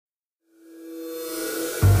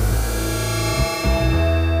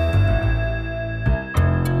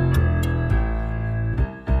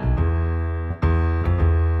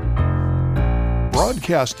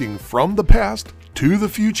Broadcasting from the past to the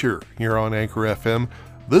future here on Anchor FM,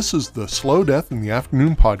 this is the Slow Death in the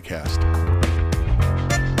Afternoon podcast.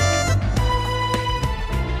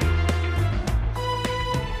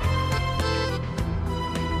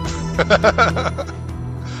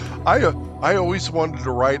 I always wanted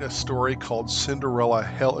to write a story called Cinderella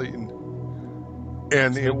Hellion,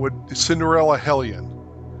 and it would Cinderella Hellion.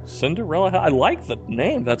 Cinderella, I like the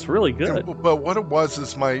name. That's really good. But what it was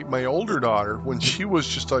is my older daughter, when she was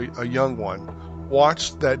just a young one,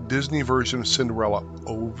 watched that Disney version of Cinderella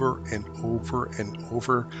over and over and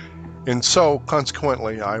over. And so,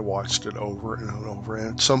 consequently, I watched it over and over.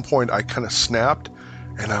 And at some point, I kind of snapped,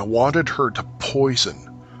 and I wanted her to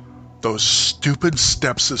poison those stupid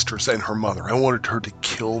stepsisters and her mother. I wanted her to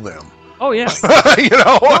kill them. Oh, yeah. You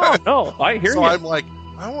know? No, I hear you. So I'm like,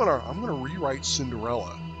 I'm gonna rewrite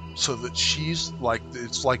Cinderella so that she's like,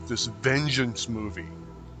 it's like this vengeance movie.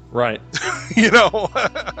 Right. You know?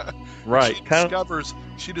 Right.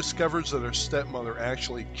 She discovers that her stepmother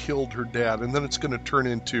actually killed her dad, and then it's going to turn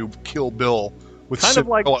into Kill Bill with kind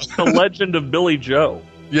Cinderella. of like the Legend of Billy Joe.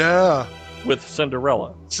 Yeah. With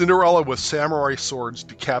Cinderella. Cinderella with samurai swords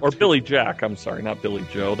decapitated. Or Billy Jack. I'm sorry, not Billy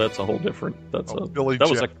Joe. That's a whole different. That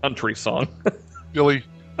was a country song. Billy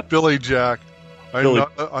Jack.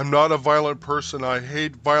 I'm not a violent person. I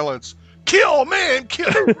hate violence. Kill, man, kill!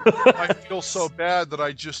 I feel so bad that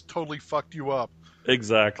I just totally fucked you up.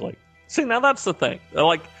 Exactly. See, now that's the thing.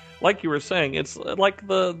 Like you were saying, it's like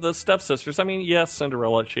the stepsisters. I mean, yes,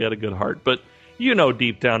 Cinderella, she had a good heart, but you know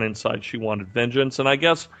deep down inside she wanted vengeance. And I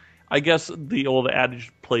guess the old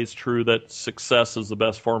adage plays true that success is the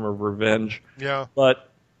best form of revenge. Yeah.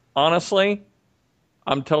 But honestly,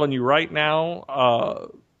 I'm telling you right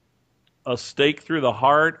now, a stake through the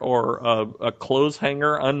heart or a clothes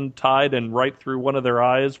hanger untied and right through one of their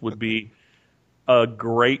eyes would be a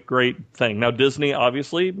great, great thing. Now, Disney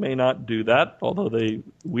obviously may not do that, although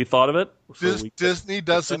we thought of it. So Disney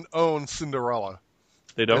doesn't own Cinderella.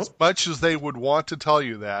 They don't? As much as they would want to tell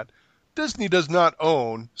you that, Disney does not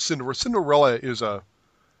own Cinderella. Cinderella is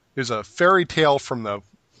a fairy tale from the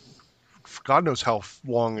God knows how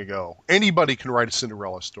long ago. Anybody can write a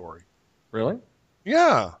Cinderella story. Really?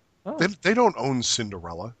 Yeah. Oh. They don't own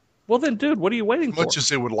Cinderella. Well then, dude, what are you waiting for? As much as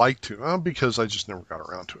they would like to. Because I just never got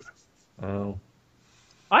around to it. Oh.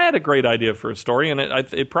 I had a great idea for a story, and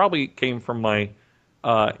it probably came from my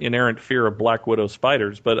inerrant fear of Black Widow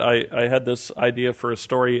spiders, but I had this idea for a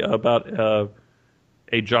story about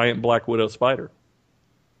a giant Black Widow spider.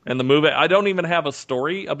 And the movie, I don't even have a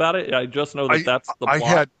story about it. I just know that's the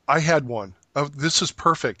plot. I had one. This is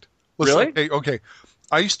perfect. Listen, really? Okay.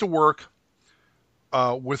 I used to work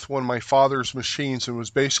with one of my father's machines, and it was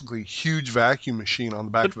basically a huge vacuum machine on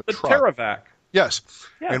the back of a truck. The Terravac. Yes.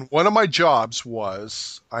 Yeah. And one of my jobs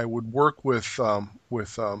was I would work with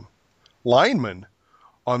linemen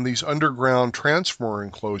on these underground transformer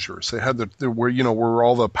enclosures. They had where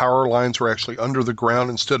all the power lines were actually under the ground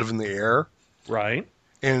instead of in the air. Right.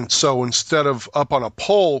 And so instead of up on a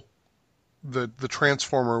pole, the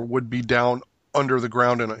transformer would be down under the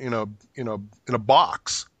ground in a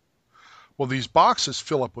box. Well, these boxes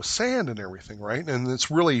fill up with sand and everything, right? And it's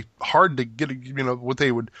really hard to get, what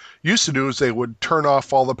they would used to do is they would turn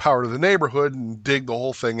off all the power to the neighborhood and dig the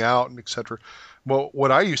whole thing out and et cetera. Well,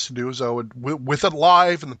 what I used to do is I would, with it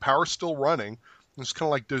live and the power still running, it's kind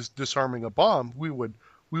of like disarming a bomb, we would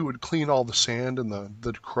clean all the sand and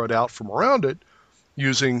the crud out from around it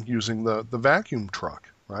using the vacuum truck,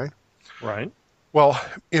 right? Right. Well,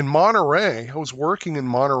 in Monterey, I was working in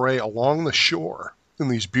Monterey along the shore, in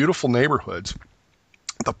these beautiful neighborhoods.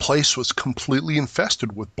 The place was completely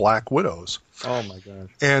infested with black widows. Oh my gosh.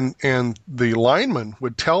 And the lineman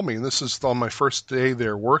would tell me, and this is on my first day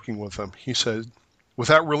there working with him, he said,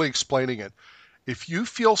 without really explaining it, if you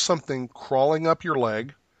feel something crawling up your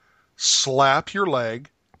leg, slap your leg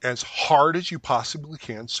as hard as you possibly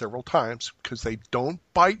can several times, because they don't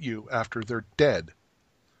bite you after they're dead.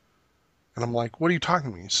 And I'm like, what are you talking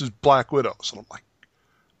to me? He says, black widows. And I'm like,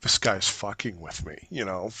 this guy's fucking with me,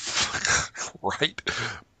 right?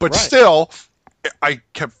 But right. Still, I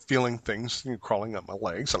kept feeling things crawling up my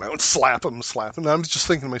legs, and I would slap him. And I was just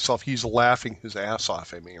thinking to myself, he's laughing his ass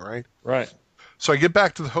off at me, right? Right. So I get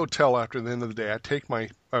back to the hotel after the end of the day. I take I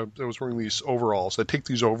was wearing these overalls. I take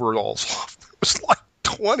these overalls off. It was like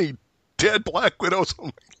 20 dead black widows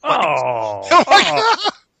on my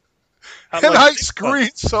legs. And I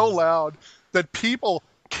screamed so loud that people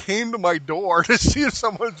came to my door to see if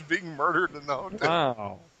someone's being murdered in the hotel.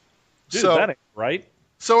 Wow. Dude, that ain't right.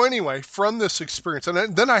 So anyway, from this experience,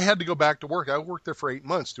 and then I had to go back to work. I worked there for 8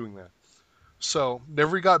 months doing that. So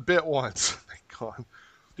never got bit once. Thank God.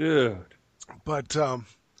 Dude. But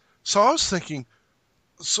so I was thinking,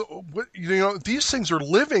 so these things are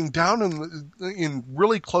living down in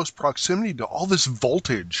really close proximity to all this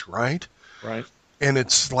voltage, right? Right. And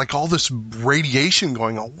it's like all this radiation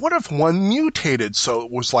going on. What if one mutated so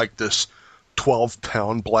it was like this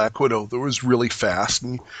 12-pound black widow that was really fast,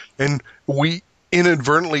 and we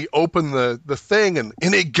inadvertently opened the thing and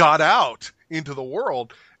it got out into the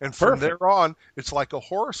world, and from there on it's like a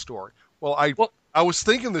horror story. Well, I was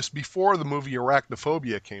thinking this before the movie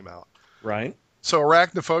Arachnophobia came out. Right. So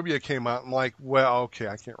Arachnophobia came out, and I'm like, well, okay,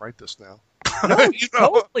 I can't write this now. No, you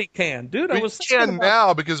totally can, dude. I was can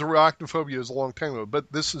now because Arachnophobia is a long time ago,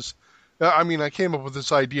 but this is, I mean, I came up with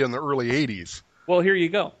this idea in the early '80s. Well, here you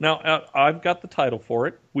go. Now I've got the title for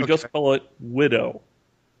it. We just call it Widow.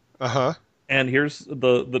 And here's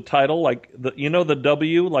the title, like the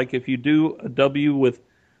W, like if you do a W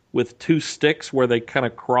with two sticks where they kind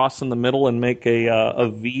of cross in the middle and make a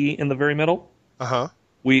V in the very middle.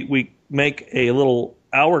 We make a little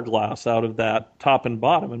hourglass out of that top and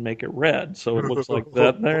bottom and make it red, so it looks like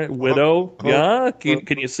that there. Widow. Yeah,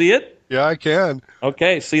 can you see it? Yeah, I can.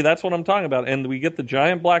 Okay, see, that's what I'm talking about. And we get the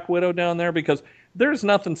giant black widow down there because there's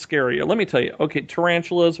nothing scarier. Let me tell you. Okay,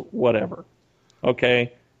 tarantulas, whatever.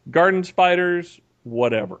 Okay, garden spiders,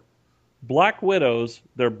 whatever. Black widows,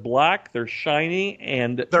 they're black, they're shiny,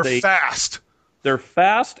 and they're fast. They're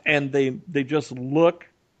fast, and they just look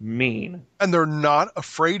mean. And they're not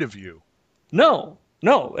afraid of you. No,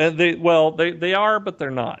 and they are, but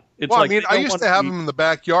they're not. It's I mean, I used to have them in the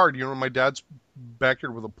backyard. You know, my dad's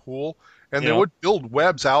backyard with a pool, and they would build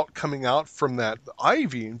webs coming out from that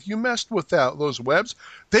ivy. And if you messed with those webs,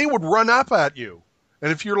 they would run up at you.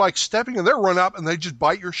 And if you're like stepping, and they'll run up and they just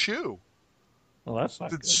bite your shoe. Well, that's not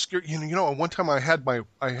good. Scary. You know, one time I had a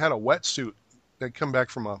wetsuit that come back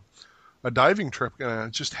from a diving trip, and I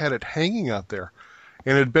just had it hanging out there.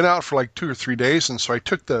 And it had been out for like 2 or 3 days, and so I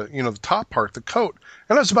took the top part, the coat,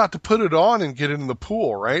 and I was about to put it on and get in the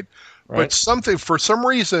pool, right? But for some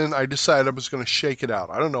reason, I decided I was going to shake it out.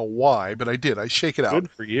 I don't know why, but I did. I shake it out. Good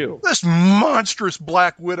for you. This monstrous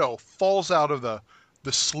black widow falls out of the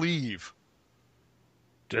sleeve.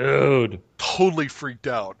 Dude. Totally freaked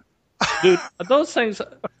out. Dude, those things,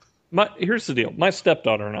 here's the deal. My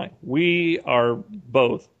stepdaughter and I, we are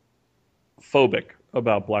both phobic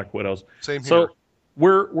about black widows. Same here. So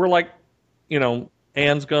we're like,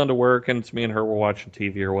 Anne's gone to work, and it's me and her, we're watching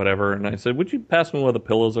TV or whatever, and I said, would you pass me one of the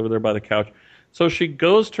pillows over there by the couch? So she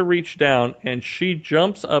goes to reach down, and she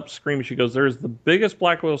jumps up screaming. She goes, there's the biggest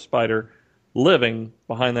black widow spider living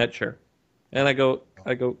behind that chair. And I go,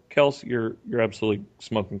 Kelsey, you're absolutely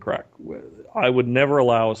smoking crack. I would never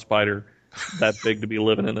allow a spider that big to be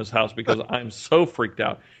living in this house because I'm so freaked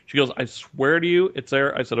out. She goes, I swear to you, it's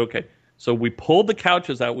there. I said, okay. So we pulled the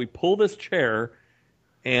couches out. We pull this chair,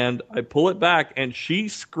 and I pull it back, and she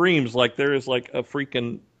screams like there is like a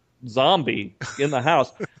freaking zombie in the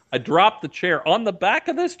house. I drop the chair. On the back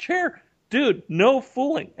of this chair, dude, no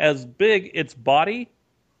fooling, its body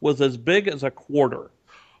was as big as a quarter.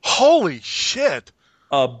 Holy shit.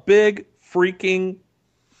 A big freaking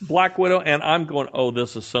black widow, and I'm going, oh,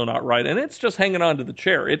 this is so not right. And it's just hanging on to the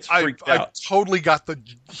chair. It's freaked out. I've totally got the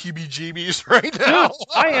heebie-jeebies right now. Dude,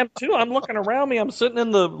 I am too. I'm looking around me. I'm sitting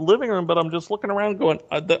in the living room, but I'm just looking around going,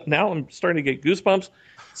 now I'm starting to get goosebumps.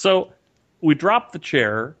 So we drop the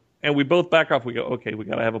chair, and we both back off. We go, okay, we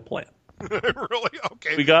got to have a plan. Really?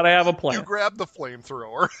 Okay. We got to have a plan. You grab the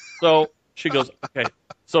flamethrower. So she goes, okay.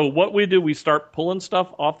 So what we do, we start pulling stuff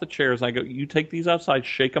off the chairs, and I go, you take these outside,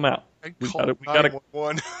 shake them out. We got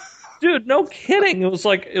to. Dude, no kidding. It was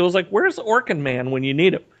like, where's the Orkin man when you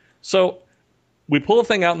need him? So we pull the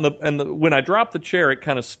thing out, and when I dropped the chair, it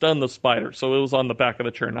kind of stunned the spider, so it was on the back of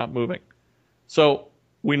the chair, not moving. So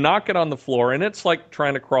we knock it on the floor, and it's like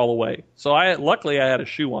trying to crawl away. So luckily I had a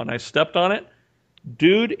shoe on. I stepped on it.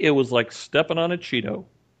 Dude, it was like stepping on a Cheeto.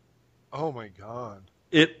 Oh my God.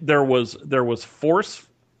 There was force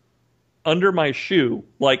under my shoe,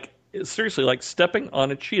 like seriously, like stepping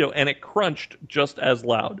on a Cheeto, and it crunched just as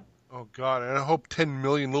loud. Oh God! And I hope 10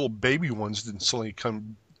 million little baby ones didn't suddenly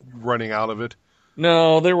come running out of it.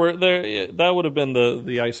 No, that would have been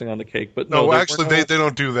the icing on the cake. But no, actually, they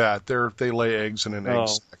don't do that. They lay eggs in an egg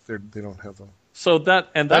sack. They don't have them. So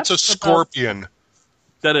that's a scorpion.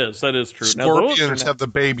 That is true. Scorpions have the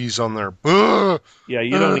babies on their. Yeah,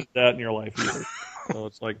 you don't eat that in your life either. So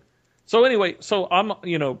it's like, so anyway, so I'm,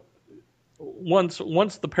 once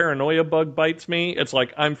the paranoia bug bites me, it's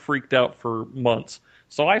like I'm freaked out for months.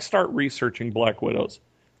 So I start researching black widows,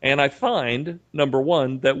 and I find, number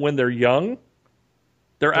one, that when they're young,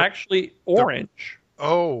 they're actually orange.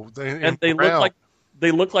 Oh,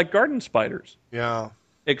 they look like garden spiders. Yeah.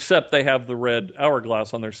 except they have the red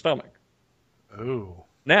hourglass on their stomach. Oh.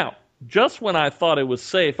 Now, just when I thought it was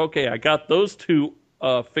safe, okay, I got those two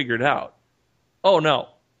figured out. Oh no,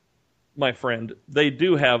 my friend, they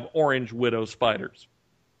do have orange widow spiders.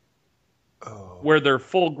 Oh. Where they're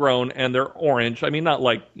full grown and they're orange. I mean, not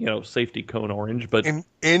like, safety cone orange, but And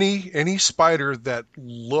any spider that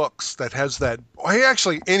has that,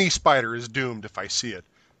 actually any spider is doomed if I see it.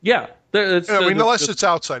 yeah. Unless it's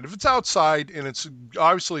outside. If it's outside and it's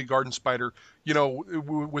obviously a garden spider,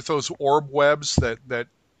 with those orb webs that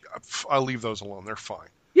I'll leave those alone. They're fine.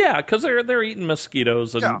 Yeah, because they're eating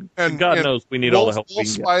mosquitoes, and God knows we need all the help we can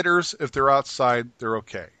get. Spiders, if they're outside, they're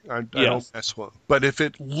okay. I don't mess with them. But if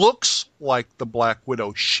it looks like the black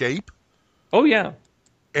widow shape, oh yeah,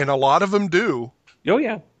 and a lot of them do, oh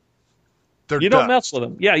yeah, you don't mess with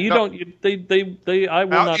them. Yeah, you don't. They. I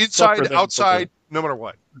will not. Inside, outside, no matter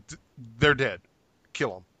what, they're dead.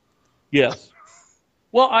 Kill them. Yes.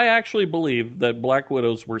 Well, I actually believe that black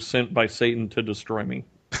widows were sent by Satan to destroy me.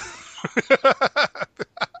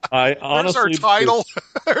 I honestly. There's our title.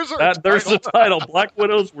 There's the title. Black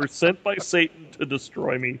widows were sent by Satan to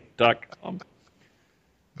destroy me.com.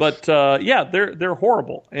 But they're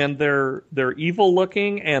horrible, and they're evil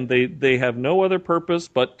looking, and they have no other purpose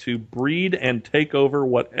but to breed and take over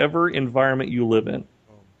whatever environment you live in.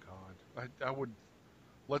 Oh God, I would.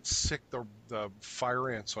 Let's sick the fire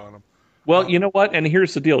ants on them. Well, you know what? And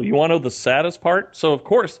here's the deal. You want to know the saddest part? So, of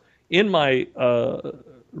course, in my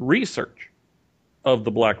research of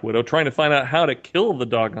the Black Widow, trying to find out how to kill the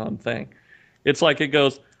doggone thing, it's like it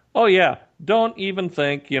goes, oh, yeah, don't even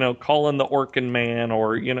think, calling the Orkin Man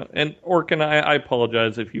or, and Orkin, I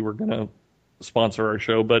apologize if you were going to sponsor our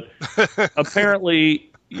show, but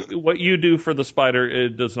apparently what you do for the spider,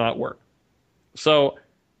 it does not work. So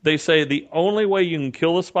they say the only way you can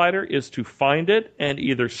kill a spider is to find it and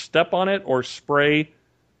either step on it or spray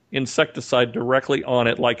insecticide directly on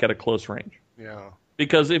it, like at a close range. Yeah.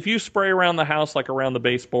 Because if you spray around the house, like around the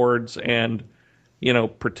baseboards, and,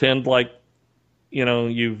 pretend like,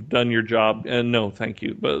 you've done your job, and no, thank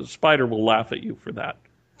you. But a spider will laugh at you for that.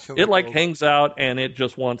 It hangs out and it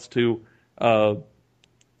just wants to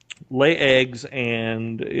lay eggs,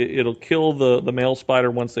 and it'll kill the male spider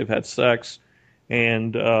once they've had sex.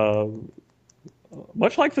 And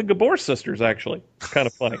much like the Gabor sisters, actually. It's kind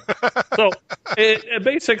of funny. So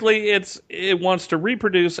basically, it wants to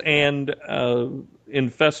reproduce and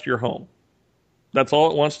infest your home. That's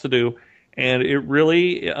all it wants to do. And it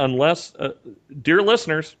really, unless, dear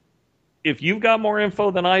listeners, if you've got more info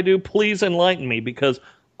than I do, please enlighten me, because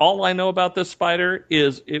all I know about this spider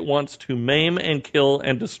is it wants to maim and kill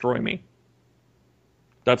and destroy me.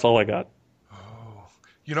 That's all I got. Oh,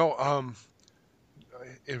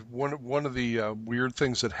 one of the weird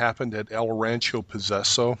things that happened at El Rancho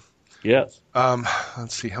Poseso. Yes.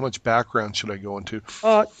 Let's see, how much background should I go into?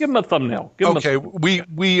 Give them a thumbnail.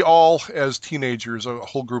 We all, as teenagers, a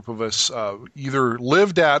whole group of us, either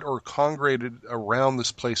lived at or congregated around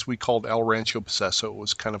this place we called El Rancho Poseso. It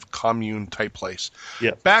was kind of a commune type place.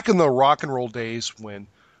 Yeah. Back in the rock and roll days, when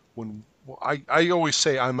I always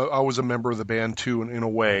say I was a member of the band too, in a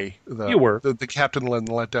way. You were the Captain Led and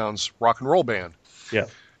Let Down's rock and roll band. Yeah.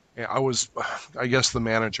 I was, I guess, the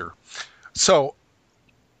manager. So,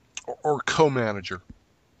 or co-manager.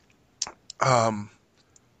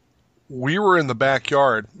 We were in the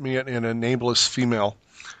backyard, me and a nameless female.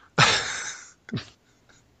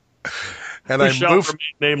 And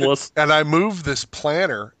I moved this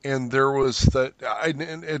planter, and there was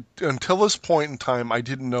until this point in time, I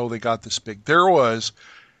didn't know they got this big. There was,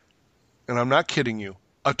 and I'm not kidding you,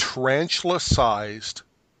 a tarantula-sized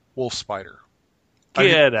wolf spider.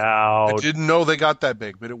 Get out. I didn't know they got that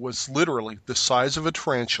big, but it was literally the size of a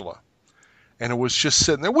tarantula. And it was just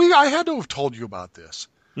sitting there. I had to have told you about this.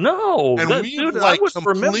 No. And I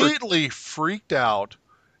completely freaked out,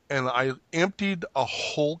 and I emptied a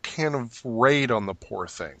whole can of Raid on the poor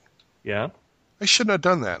thing. Yeah. I shouldn't have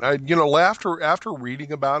done that. After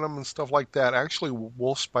reading about them and stuff like that, actually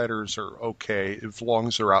wolf spiders are okay as long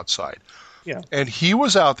as they're outside. Yeah. And he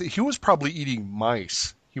was out there. He was probably eating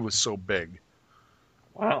mice. He was so big.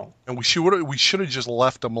 Wow. And we should have just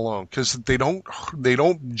left them alone, because they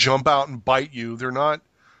don't jump out and bite you. They're not.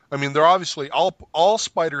 I mean, they're obviously all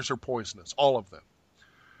spiders are poisonous, all of them.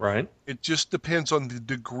 Right. It just depends on the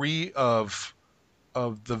degree of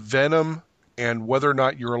the venom and whether or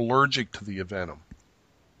not you're allergic to the venom.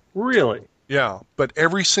 Really? Yeah, but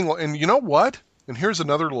every single, and you know what? And here's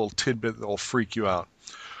another little tidbit that'll freak you out.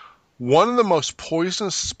 One of the most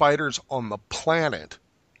poisonous spiders on the planet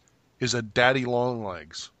is a daddy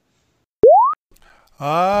longlegs.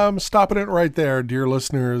 I'm stopping it right there, dear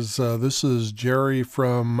listeners. This is Jerry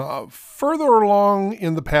from further along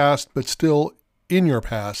in the past, but still in your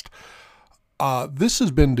past. This has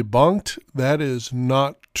been debunked. That is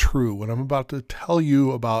not true. What I'm about to tell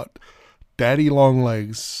you about Daddy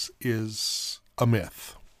Longlegs is a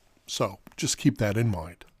myth. So just keep that in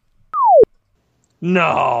mind.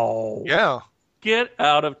 No. Yeah. Get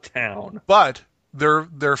out of town. But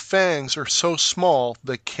their fangs are so small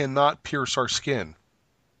they cannot pierce our skin.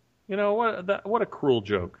 You know what a cruel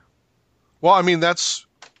joke. Well, I mean, that's,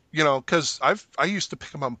 because I used to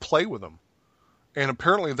pick them up and play with them. And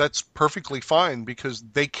apparently that's perfectly fine because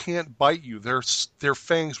they can't bite you. Their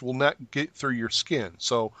fangs will not get through your skin.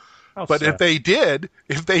 So, but sad. if they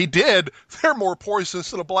did, they're more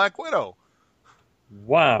poisonous than a black widow.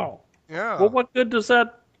 Wow. Yeah. Well, what good does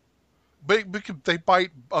that? They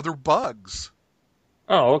bite other bugs.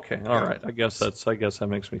 Oh, okay. All right. I guess that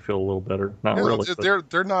makes me feel a little better. Not really.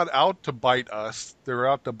 They're not out to bite us. They're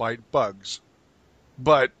out to bite bugs.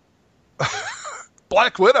 But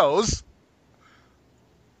black widows,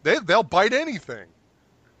 they'll bite anything.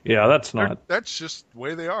 Yeah, That's just the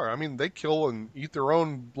way they are. I mean, they kill and eat their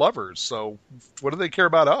own lovers. So what do they care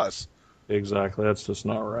about us? Exactly. That's just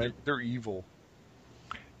not right. They're evil.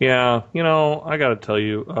 Yeah. I got to tell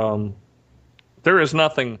you, there is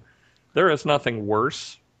nothing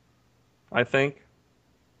worse, I think,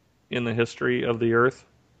 in the history of the Earth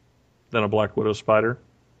than a black widow spider.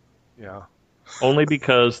 Yeah. Only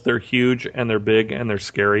because they're huge and they're big and they're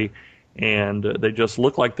scary and they just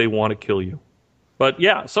look like they want to kill you. But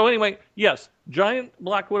yeah, so anyway, yes, giant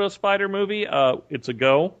black widow spider movie. It's a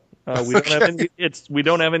go. We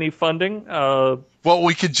don't have any funding. Well,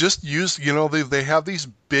 we could just use, they have these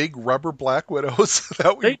big rubber black widows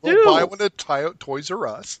that we will buy when at Toys R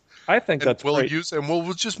Us. I think that's great.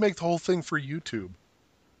 We'll just make the whole thing for YouTube.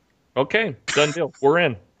 Okay, done deal. We're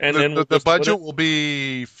in. And then the budget will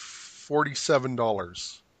be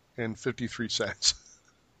 $47.53.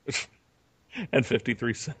 And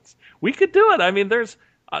 53 cents. We could do it. I mean, let's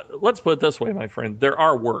put it this way, my friend. There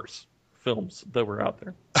are worse films that were out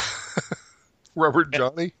there. Rubber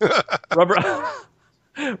Johnny?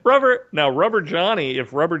 Rubber Johnny,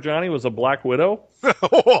 if Rubber Johnny was a black widow,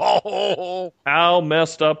 how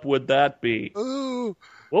messed up would that be? Ooh.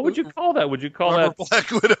 What would you call that? Would you call Rubber that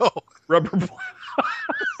black widow? Rubber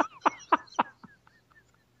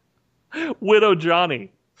Widow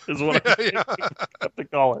Johnny is what I have to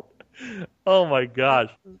call it. Oh my gosh.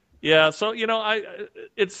 Yeah, so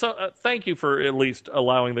thank you for at least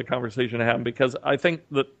allowing the conversation to happen, because I think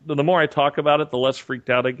that the more I talk about it, the less freaked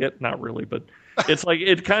out I get. Not really, but it's like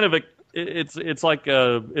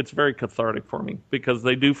it's very cathartic for me, because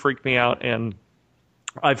they do freak me out, and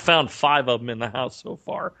I've found 5 of them in the house so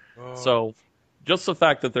far. Oh. So just the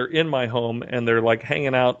fact that they're in my home and they're like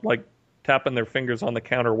hanging out, like tapping their fingers on the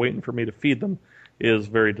counter waiting for me to feed them is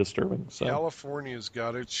very disturbing. So California's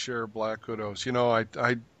got its share of black widows.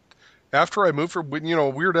 I after I moved we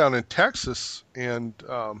were down in Texas, and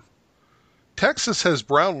Texas has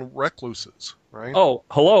brown recluses, right? Oh,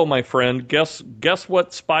 hello, my friend. Guess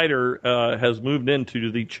what spider has moved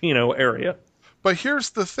into the Chino area? But here's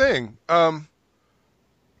the thing.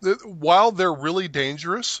 While they're really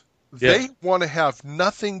dangerous, they want to have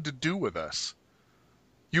nothing to do with us.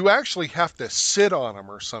 You actually have to sit on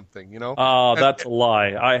them or something, That's a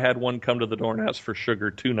lie. I had one come to the door and ask for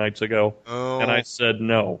sugar 2 nights ago, and I said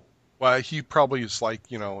no. Well, he probably is like,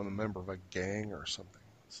 a member of a gang or something.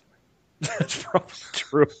 That's probably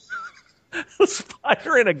true. A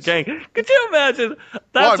spider in a gang. Could you imagine?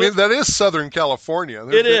 That is Southern California.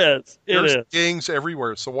 There's gangs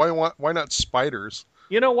everywhere, so why not spiders?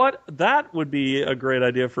 You know what? That would be a great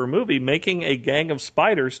idea for a movie, making a gang of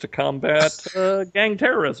spiders to combat gang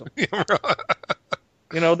terrorism. They think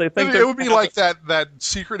it would be like that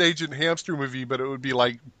Secret Agent Hamster movie, but it would be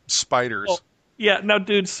like spiders. Oh, yeah. Now,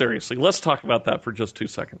 dude, seriously, let's talk about that for just 2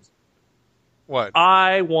 seconds. What?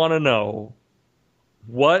 I want to know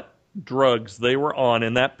what drugs they were on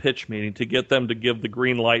in that pitch meeting to get them to give the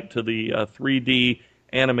green light to the 3D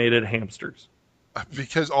animated hamsters.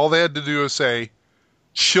 Because all they had to do is say,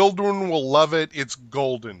 "Children will love it. It's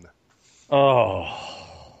golden." Oh.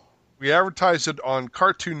 We advertised it on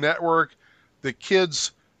Cartoon Network. The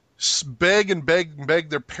kids beg and beg and beg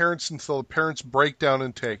their parents until the parents break down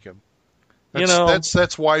and take them.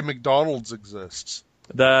 That's why McDonald's exists.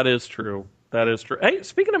 That is true. That is true. Hey,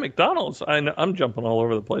 speaking of McDonald's, I'm jumping all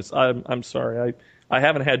over the place. I'm sorry. I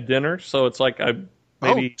haven't had dinner, so it's like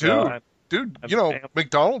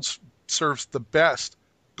McDonald's serves the best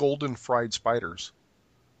golden fried spiders.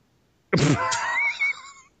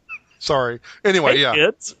 Sorry. Anyway, hey, yeah.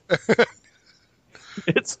 Kids.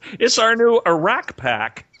 It's our new Iraq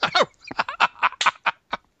pack.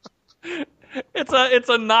 It's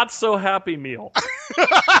a not so happy meal.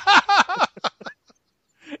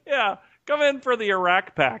 Yeah, come in for the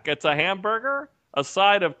Iraq pack. It's a hamburger, a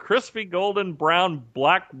side of crispy golden brown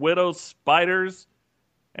black widow spiders,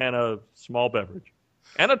 and a small beverage.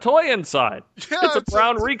 And a toy inside. Yeah, it's a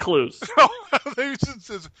brown recluse.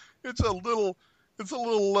 It's a little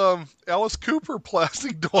Alice Cooper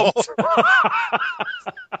plastic doll.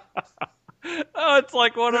 Oh, it's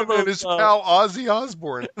like one of those. And his pal Ozzy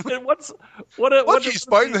Osbourne. What he's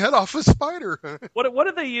biting the head off a spider. What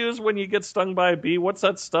do they use when you get stung by a bee? What's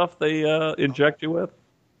that stuff they inject you with,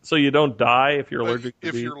 so you don't die if you're allergic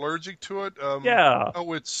to bees? If you're allergic to it, yeah.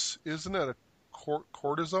 Oh, isn't it a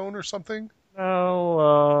cortisone or something?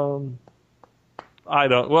 No, I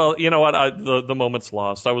don't. Well, you know what? The moment's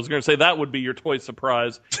lost. I was going to say that would be your toy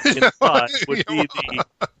surprise. Inside would be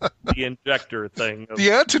the injector thing.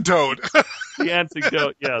 The antidote. The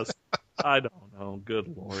antidote, yes. I don't know.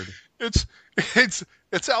 Good Lord. It's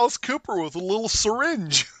Alice Cooper with a little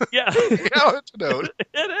syringe. Yeah. The antidote.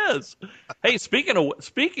 It is. Hey,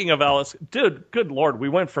 speaking of Alice, dude, good Lord, we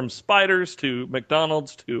went from spiders to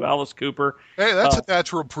McDonald's to Alice Cooper. Hey, that's a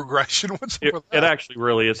natural progression. What's up with that? It actually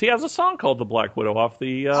really is. He has a song called "The Black Widow" off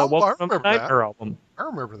the Welcome to Nightmare album. I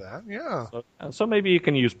remember that. Yeah. So maybe you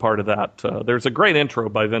can use part of that. There's a great intro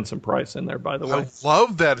by Vincent Price in there, by the way. I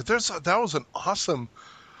love that. That was an awesome.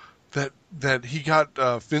 That he got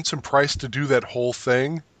Vincent Price to do that whole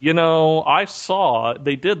thing. You know, I saw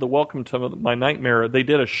they did the Welcome to My Nightmare. They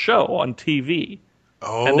did a show on TV,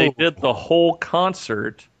 and they did the whole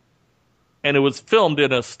concert, and it was filmed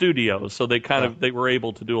in a studio, so they they were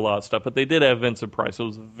able to do a lot of stuff. But they did have Vincent Price. It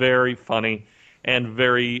was very funny and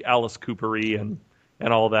very Alice Cooper-y and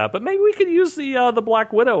all that. But maybe we could use the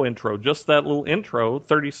Black Widow intro, just that little intro,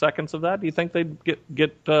 30 seconds of that. Do you think they'd get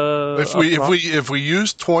if we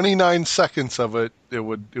use 29 seconds of it, it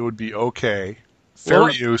would be okay. Fair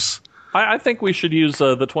use. I think we should use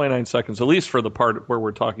the 29 seconds, at least for the part where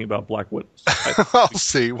we're talking about Black Widows.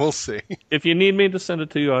 We'll see. If you need me to send it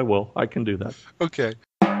to you, I will. I can do that. Okay.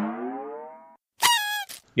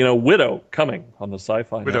 You know, Widow coming on the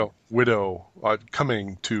Sci-Fi Network. Widow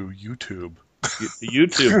coming to YouTube.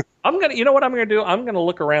 YouTube. You know what I'm gonna do? I'm gonna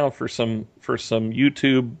look around for some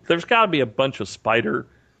YouTube. There's got to be a bunch of spider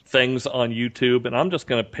things on YouTube, and I'm just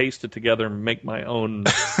gonna paste it together and make my own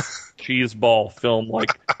cheese ball film.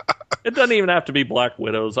 Like, it doesn't even have to be Black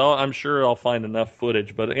Widows. I'm sure I'll find enough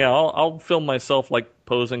footage, but yeah, I'll film myself like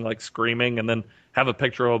posing, like screaming, and then have a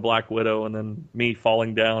picture of a Black Widow, and then me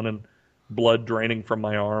falling down and blood draining from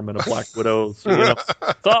my arm and a Black Widow. So,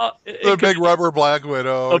 a big rubber Black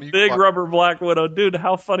Widow. A big rubber Black Widow. Dude,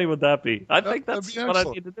 how funny would that be? I think that's what I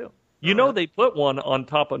need to do. You know, they put one on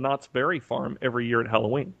top of Knott's Berry Farm every year at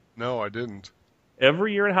Halloween. No, I didn't.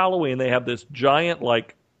 Every year at Halloween, they have this giant,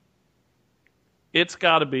 like, it's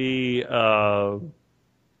got to be at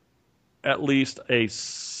least a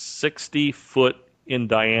 60-foot in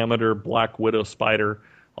diameter Black Widow spider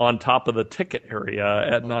on top of the ticket area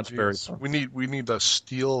at Knott's Berry Farm. We need to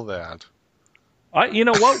steal that. You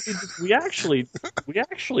know what? we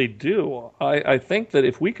actually do. I think that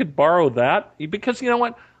if we could borrow that, because you know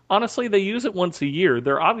what? Honestly, they use it once a year.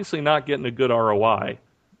 They're obviously not getting a good ROI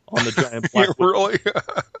on the giant Black Widow. Really?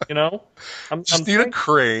 You know? Just need a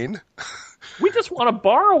crane. We just want to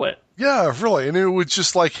borrow it. Yeah, really. And it would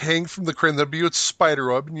just like hang from the crane. That'd be its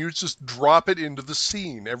spider web, and you would just drop it into the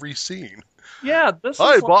scene, every scene. Yeah,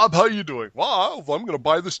 Hi, Bob. How you doing? Wow, I'm going to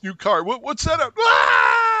buy this new car. What's that?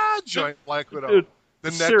 Giant Black Widow.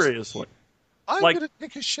 Dude, seriously. I'm going to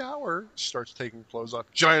take a shower. Starts taking clothes off.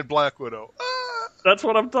 Giant Black Widow. That's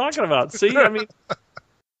what I'm talking about. See, I mean...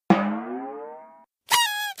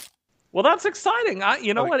 Well, that's exciting.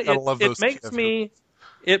 You know what? It makes me...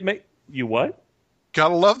 You what?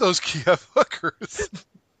 Gotta love those Kiev hookers.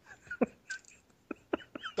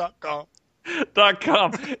 .com.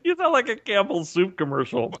 .com. You sound like a Campbell's soup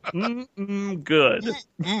commercial. Good.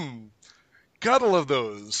 Gotta love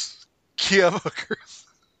those Kiev hookers.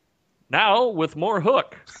 Now with more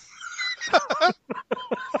hook.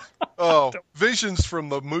 Oh, visions from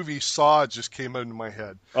the movie Saw just came into my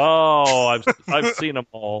head. Oh, I've seen them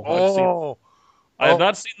all. I have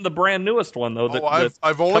not seen the brand newest one though.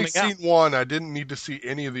 I've only seen one. I didn't need to see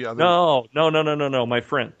any of the others. No, my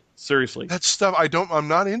friend. Seriously. That stuff I'm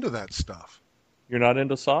not into that stuff. You're not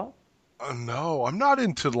into Saw? No, I'm not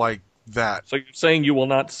into like that. So you're saying you will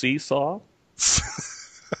not see Saw?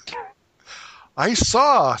 I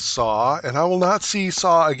saw Saw, and I will not see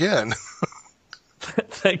Saw again.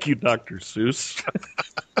 Thank you, Dr. Seuss.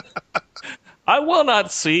 I will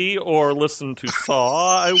not see or listen to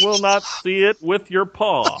Saw. I will not see it with your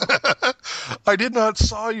paw. I did not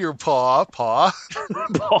saw your paw. Paw.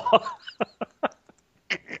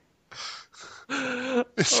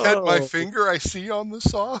 Is that my finger I see on the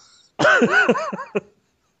saw?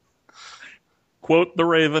 Quote the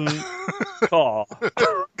Raven, caw.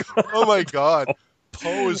 Oh my God.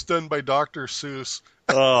 Poe is done by Dr. Seuss.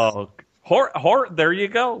 Oh, there you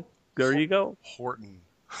go. There you go. Horton.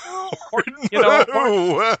 You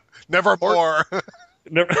know, Nevermore.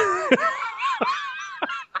 Never.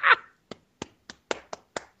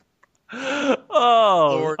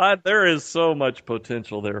 There is so much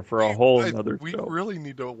potential there for a whole other we show. We really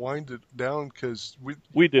need to wind it down because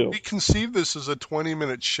we do. We conceived this as a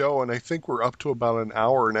 20-minute show, and I think we're up to about an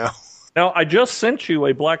hour now. Now, I just sent you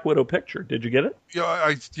a Black Widow picture. Did you get it? Yeah,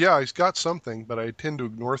 I got something, but I tend to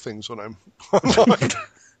ignore things when I'm online.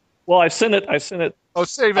 Well, I sent it. Oh,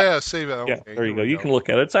 save it. Yeah, Okay, there you go. You can look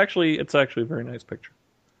at it. It's actually a very nice picture.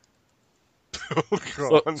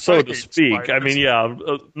 Oh, so to speak. Spiders. I mean, yeah,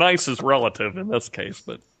 nice is relative in this case,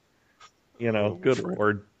 but good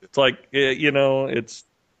Lord, it's like it's.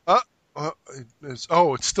 It's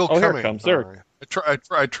still coming. Here it comes. There. Right.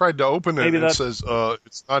 I tried to open it, and it says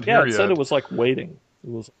it's not here yet. Yeah, it said it was like waiting. It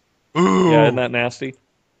was. Ooh. Yeah, isn't that nasty?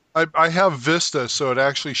 I have Vista, so it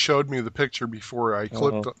actually showed me the picture before I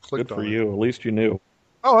clicked on it. Good for you. At least you knew.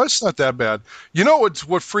 Oh, that's not that bad. You know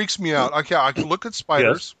what freaks me out? Okay, I can look at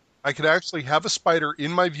spiders. Yes. I could actually have a spider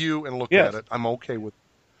in my view and look at it. I'm okay with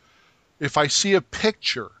it. If I see a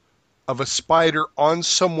picture of a spider on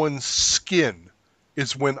someone's skin,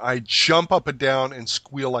 is when I jump up and down and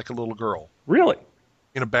squeal like a little girl. Really?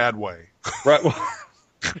 In a bad way. Right.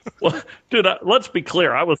 Well, dude, let's be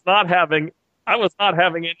clear. I was not having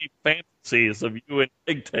any fantasies of you in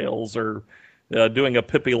pigtails or doing a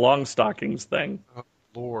Pippi Longstockings thing. Oh,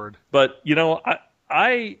 Lord. But,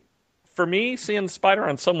 I for me, seeing spider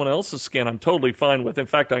on someone else's skin, I'm totally fine with. In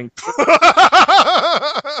fact,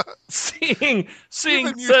 seeing saying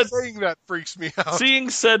that freaks me out. Seeing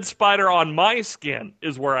said spider on my skin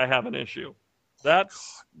is where I have an issue. That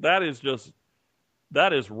is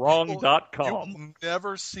wrong.com. You'll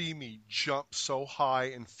never see me jump so high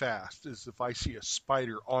and fast as if I see a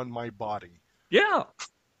spider on my body. Yeah.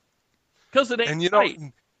 Because it ain't and right.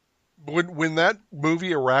 When that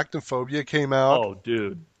movie Arachnophobia came out. Oh,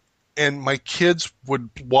 dude. And my kids would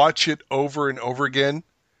watch it over and over again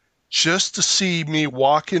just to see me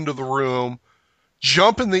walk into the room,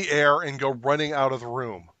 jump in the air, and go running out of the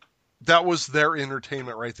room. That was their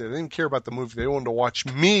entertainment right there. They didn't care about the movie. They wanted to watch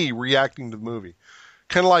me reacting to the movie.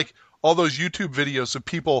 Kind of like all those YouTube videos of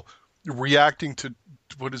people reacting to,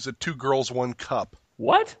 what is it, 2 Girls, 1 Cup.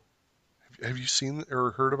 What? Have you seen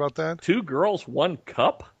or heard about that? 2 Girls, 1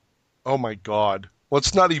 Cup? Oh, my God.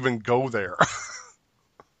 Let's not even go there.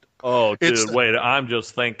 Oh, dude, wait! I'm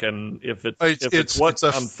just thinking if it's what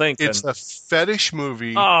I'm thinking. It's a fetish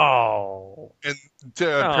movie. Oh, and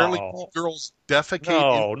apparently girls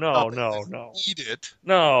defecate. No. Eat it.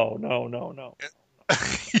 No.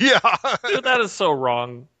 Yeah, dude, that is so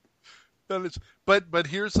wrong. That is, but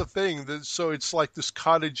here's the thing. So it's like this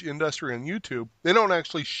cottage industry on YouTube. They don't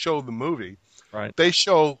actually show the movie. Right. They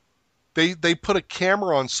show. They put a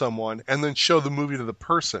camera on someone and then show the movie to the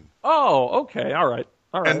person. Oh, okay, all right.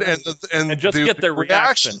 All right. And just get their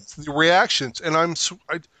reactions. The reactions, and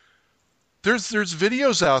there's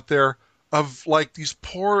videos out there of like these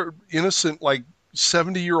poor innocent like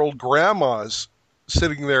 70-year-old grandmas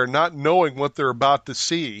sitting there not knowing what they're about to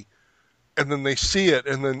see, and then they see it,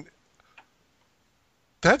 and then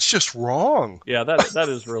that's just wrong. Yeah, that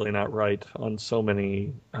is really not right on so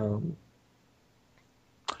many.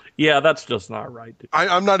 Yeah, that's just not right.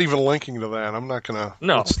 I'm not even linking to that. I'm not gonna.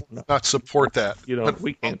 No. Not support that.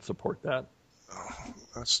 We can't support that. Oh,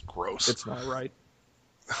 that's gross. It's not right.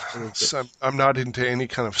 I'm not into any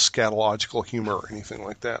kind of scatological humor or anything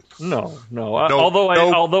like that. No. Although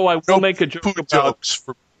I will make a joke about.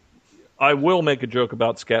 I will make a joke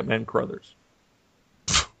about Scatman Crothers.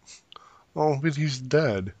 Oh, but he's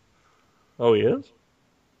dead. Oh, he is?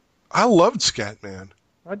 I loved Scatman.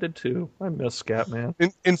 I did too. I miss Scatman.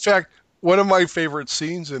 In fact, one of my favorite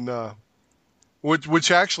scenes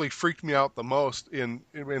which actually freaked me out the most and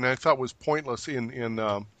I thought was pointless in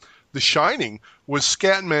The Shining was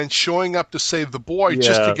Scatman showing up to save the boy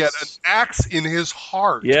just to get an axe in his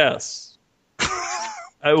heart. Yes.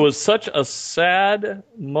 It was such a sad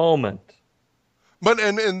moment. But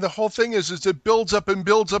and the whole thing is it builds up and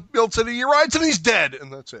builds up, and he arrives and he's dead,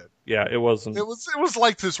 and that's it. Yeah, it wasn't. It was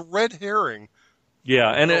like this red herring.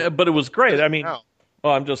 Yeah, but it was great. I mean,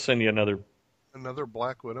 I'm just sending you another Another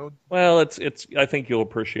Black Widow? Well, it's. I think you'll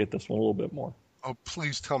appreciate this one a little bit more. Oh,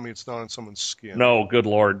 please tell me it's not on someone's skin. No, good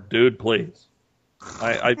Lord, dude, please.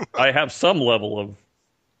 I have some level of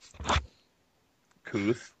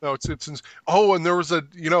couth. No, it's. Oh, and there was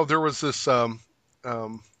this.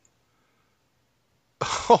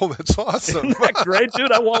 Oh, that's awesome. Isn't that great,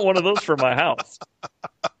 dude? I want one of those for my house.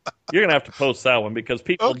 You're gonna have to post that one because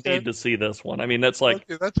people need to see this one. I mean, that's like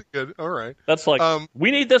that's a good. All right. That's like we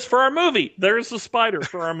need this for our movie. There's the spider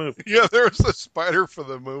for our movie. Yeah, there's the spider for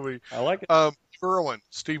the movie. I like it.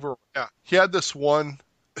 Steve Irwin. Yeah, he had this one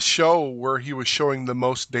show where he was showing the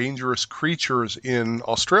most dangerous creatures in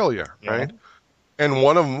Australia, right? And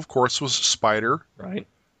one of them, of course, was a spider. Right.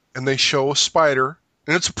 And they show a spider,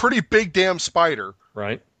 and it's a pretty big damn spider.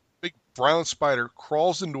 Right. Big brown spider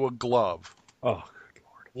crawls into a glove. Oh, good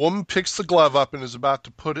Lord. Woman picks the glove up and is about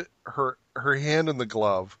to put her hand in the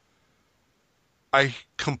glove. I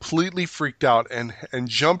completely freaked out and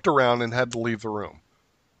jumped around and had to leave the room.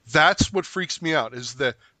 That's what freaks me out, is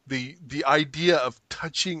the idea of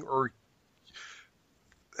touching or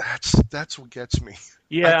that's what gets me.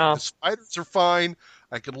 Yeah. The spiders are fine.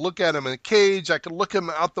 I could look at them in a cage. I could look at them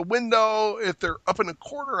out the window. If they're up in a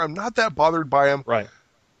corner, I'm not that bothered by them. Right.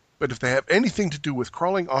 But if they have anything to do with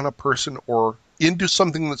crawling on a person or into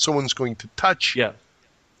something that someone's going to touch,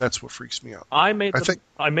 that's what freaks me out. I made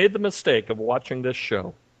the mistake of watching this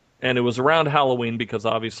show, and it was around Halloween because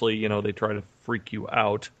obviously, they try to freak you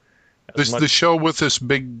out. The show with this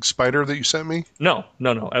big spider that you sent me? No,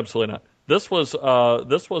 absolutely not. This was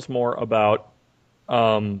more about.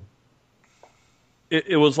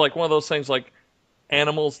 It was like one of those things, like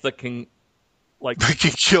animals that can, like they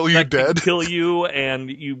can kill you dead, kill you, and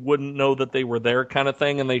you wouldn't know that they were there, kind of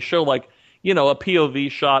thing. And they show like a POV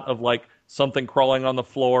shot of like something crawling on the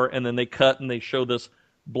floor, and then they cut and they show this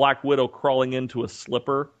Black Widow crawling into a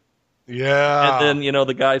slipper. Yeah. And then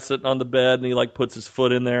the guy sitting on the bed and he like puts his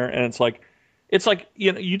foot in there, and it's like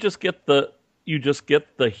you just get the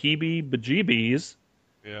heebie-bejeebies.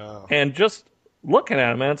 Yeah. And just looking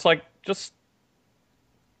at him, man, it's like just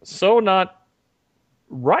so not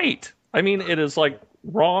right. I mean, it is like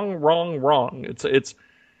wrong. It's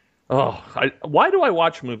why do I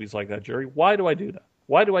watch movies like that, Jerry? Why do I do that?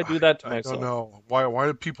 Why do I do that to myself? I don't know. Why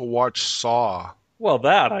do people watch Saw? Well,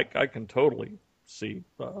 that I can totally see.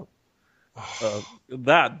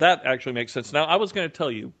 That actually makes sense. Now, I was going to tell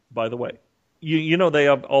you, by the way, they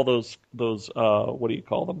have all those what do you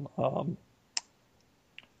call them?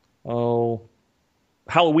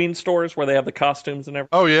 Halloween stores where they have the costumes and everything.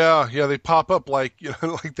 Oh yeah, they pop up like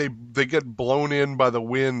like they get blown in by the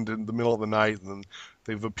wind in the middle of the night, and then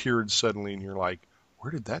they've appeared suddenly, and you're like,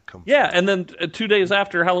 where did that come from? Yeah, and then 2 days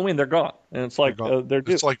after Halloween, they're gone, and it's like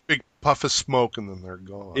it's like big puff of smoke, and then they're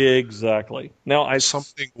gone. Exactly. Now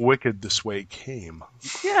something wicked this way came.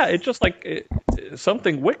 Yeah, it just like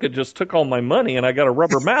something wicked just took all my money, and I got a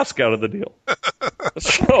rubber mask out of the deal.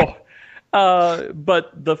 So.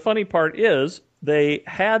 But the funny part is they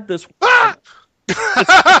had this. Is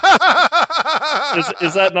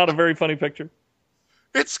that not a very funny picture?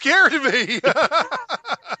 It scared me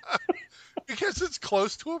because it's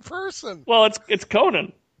close to a person. Well, it's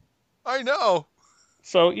Conan. I know.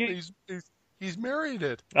 So he's married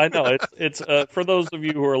it. I know it's for those of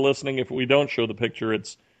you who are listening. If we don't show the picture,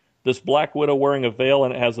 it's this Black Widow wearing a veil,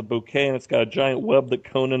 and it has a bouquet, and it's got a giant web that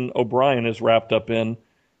Conan O'Brien is wrapped up in.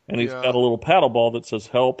 And he's got a little paddle ball that says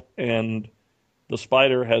 "help," and the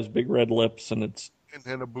spider has big red lips, and a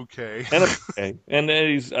bouquet. And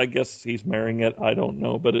I guess he's marrying it. I don't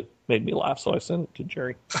know, but it made me laugh, so I sent it to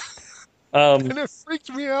Jerry. And it freaked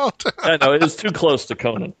me out. I know, it was too close to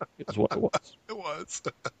Conan, is what it was. It was.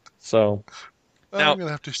 So I'm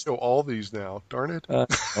gonna have to show all these now. Darn it!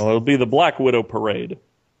 It'll be the Black Widow parade.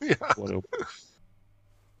 Yeah.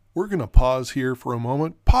 We're going to pause here for a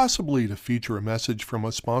moment, possibly to feature a message from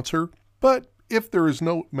a sponsor, but if there is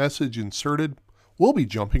no message inserted, we'll be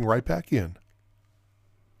jumping right back in.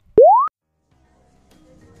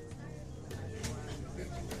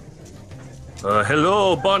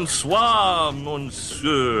 Hello, bonsoir,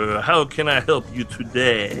 monsieur. How can I help you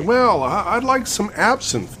today? Well, I'd like some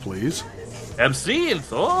absinthe, please. Absinthe?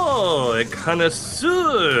 Oh, a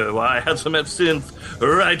connoisseur. Well, I have some absinthe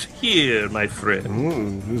right here, my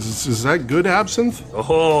friend. Is that good absinthe?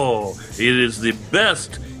 Oh, it is the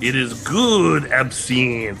best. It is good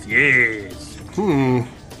absinthe, yes. I'm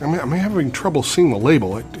having trouble seeing the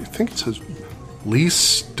label. I think it says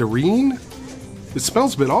Listerine? It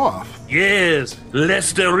smells a bit off. Yes,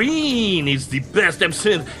 Listerine is the best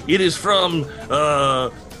absinthe. It is from,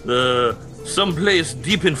 someplace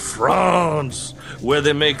deep in France, where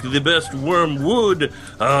they make the best wormwood,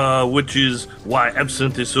 which is why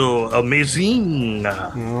absinthe is so amazing.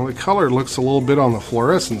 Well, the color looks a little bit on the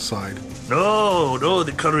fluorescent side. No,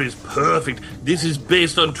 the color is perfect. This is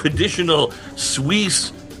based on traditional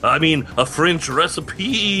a French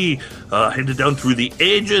recipe, handed down through the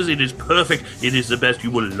ages. It is perfect. It is the best. You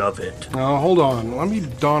will love it. Now, hold on. Let me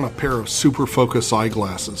don a pair of Super Focus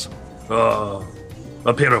eyeglasses. A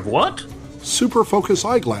pair of what? Super Focus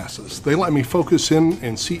eyeglasses. They let me focus in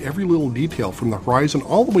and see every little detail from the horizon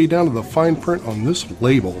all the way down to the fine print on this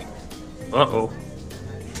label. Uh-oh.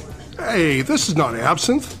 Hey, this is not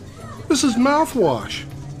absinthe. This is mouthwash.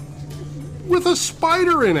 With a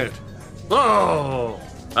spider in it. Oh,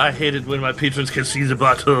 I hate it when my patrons can see the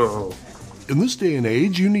bottle. In this day and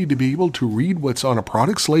age, you need to be able to read what's on a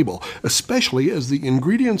product's label, especially as the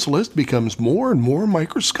ingredients list becomes more and more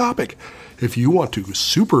microscopic. If you want to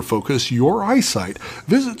super focus your eyesight,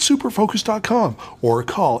 visit superfocus.com or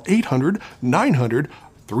call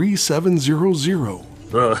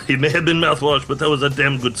 800-900-3700. It may have been mouthwash, but that was a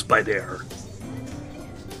damn good spider.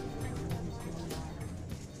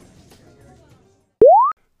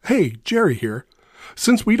 Hey, Jerry here.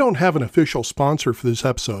 Since we don't have an official sponsor for this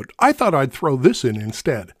episode, I thought I'd throw this in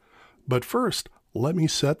instead. But first, let me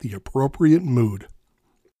set the appropriate mood.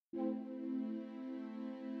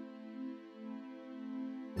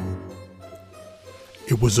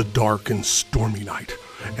 It was a dark and stormy night,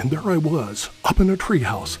 and there I was, up in a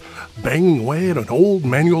treehouse, banging away at an old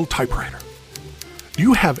manual typewriter. Do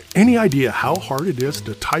you have any idea how hard it is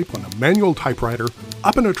to type on a manual typewriter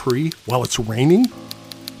up in a tree while it's raining?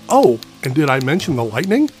 Oh, and did I mention the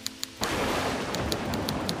lightning?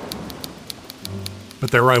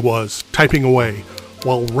 But there I was, typing away,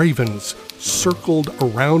 while ravens circled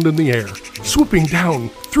around in the air, swooping down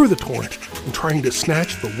through the torrent and trying to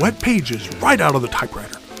snatch the wet pages right out of the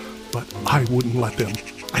typewriter. But I wouldn't let them.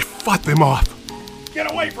 I fought them off.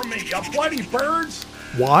 Get away from me, you bloody birds!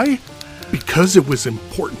 Why? Because it was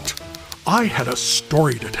important. I had a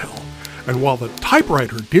story to tell, and while the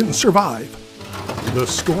typewriter didn't survive, the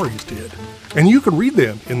stories did. And you can read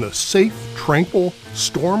them in the safe, tranquil,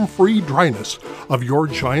 storm-free dryness of your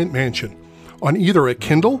giant mansion on either a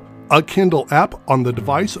Kindle app on the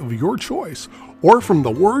device of your choice, or from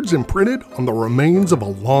the words imprinted on the remains of a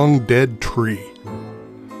long-dead tree.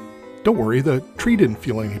 Don't worry, the tree didn't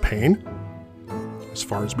feel any pain, as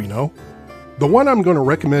far as we know. The one I'm going to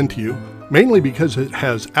recommend to you, mainly because it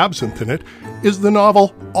has absinthe in it, is the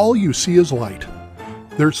novel All You See Is Light.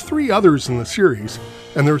 There's 3 others in the series,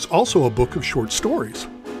 and there's also a book of short stories.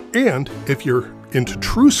 And if you're into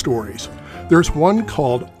true stories, there's one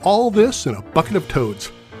called All This in a Bucket of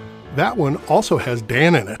Toads. That one also has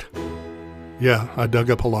Dan in it. Yeah, I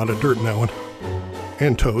dug up a lot of dirt in that one.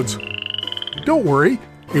 And toads. Don't worry,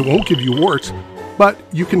 it won't give you warts, but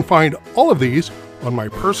you can find all of these on my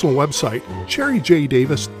personal website,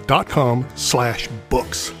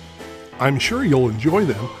 cherryjdavis.com/books. I'm sure you'll enjoy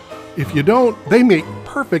them. If you don't, they make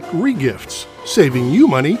perfect regifts, saving you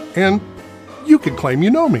money, and you can claim you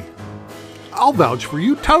know me. I'll vouch for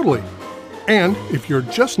you totally. And if you're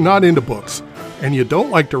just not into books and you don't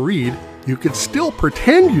like to read, you could still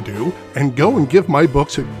pretend you do and go and give my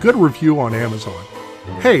books a good review on Amazon.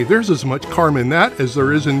 Hey, there's as much karma in that as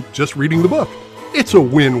there is in just reading the book. It's a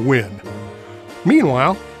win-win.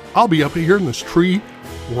 Meanwhile, I'll be up here in this tree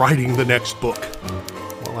writing the next book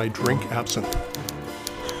while I drink absinthe.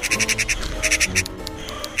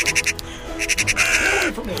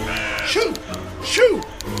 Shoot! Shoot!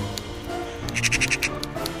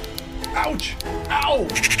 Ouch! Ow!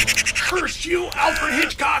 Curse you, Alfred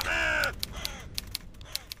Hitchcock!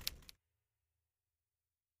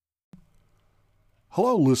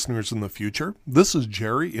 Hello, listeners in the future. This is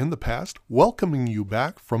Jerry in the past, welcoming you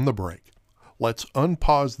back from the break. Let's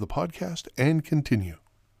unpause the podcast and continue.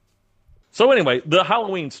 So anyway, the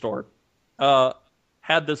Halloween store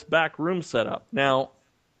had this back room set up. Now,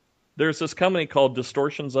 there's this company called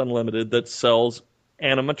Distortions Unlimited that sells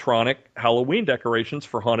animatronic Halloween decorations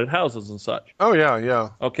for haunted houses and such. Oh, yeah,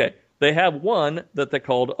 yeah. Okay. They have one that they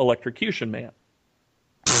called Electrocution Man.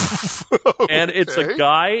 And it's a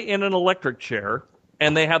guy in an electric chair,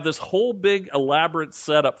 and they have this whole big elaborate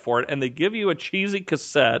setup for it, and they give you a cheesy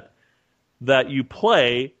cassette that you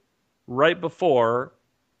play right before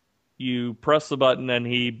you press the button and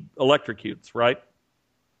he electrocutes, right?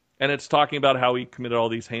 And it's talking about how he committed all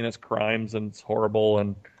these heinous crimes and it's horrible,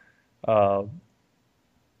 and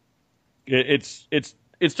it's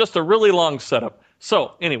just a really long setup.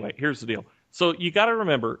 So anyway, here's the deal. So you got to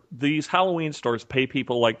remember, these Halloween stores pay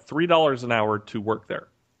people like $3 an hour to work there.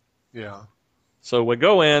 Yeah. So we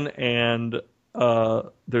go in, and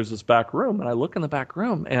there's this back room, and I look in the back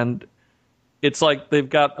room, and it's like they've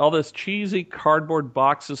got all this cheesy cardboard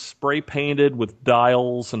boxes spray painted with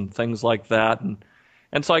dials and things like that. And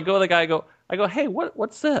so I go to the guy, I go, hey,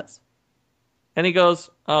 what's this? And he goes,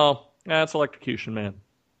 oh, that's Electrocution Man.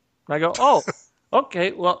 And I go, oh,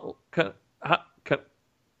 okay, well, can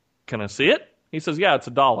I see it? He says, yeah, it's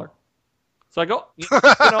 $1. So I go,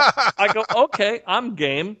 okay, I'm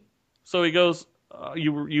game. So he goes,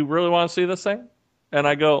 you really want to see this thing? And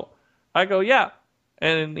I go, yeah.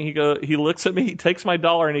 And he looks at me, he takes my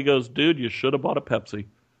 $1, and he goes, dude, you should have bought a Pepsi.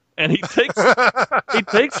 And he takes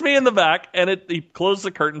me in the back, and he closes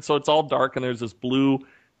the curtain, so it's all dark, and there's this blue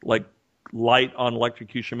like light on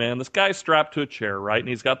Electrocution Man. This guy's strapped to a chair, right? And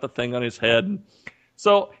he's got the thing on his head. And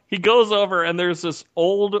so he goes over, and there's this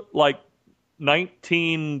old like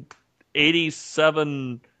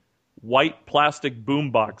 1987 white plastic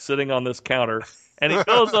boombox sitting on this counter. And he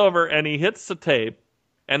goes over and he hits the tape,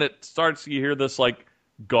 and it starts, you hear this like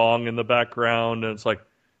gong in the background, and it's like,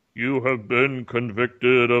 you have been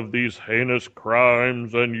convicted of these heinous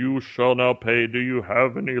crimes, and you shall now pay. Do you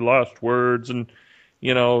have any last words? And,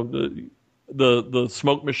 you know, the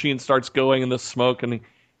smoke machine starts going in the smoke, and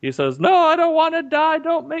he says, no, I don't want to die.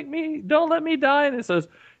 Don't let me die. And he says,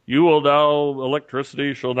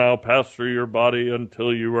 electricity shall now pass through your body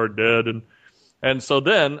until you are dead. And so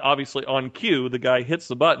then, obviously, on cue, the guy hits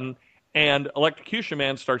the button, and Electrocution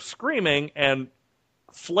Man starts screaming and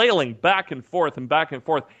flailing back and forth and back and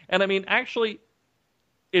forth. And I mean, actually,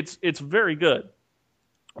 it's very good.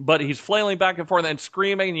 But he's flailing back and forth and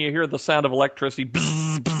screaming, and you hear the sound of electricity.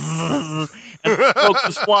 Bzz, bzz, and smoke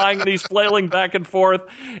is flying, and he's flailing back and forth,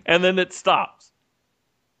 and then it stops.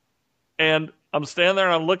 And I'm standing there,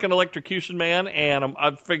 and I'm looking at Electrocution Man, and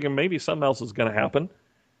I'm figuring maybe something else is going to happen.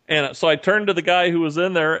 And so I turned to the guy who was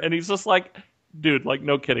in there, and he's just like, dude, like,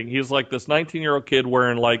 no kidding. He's like this 19-year-old kid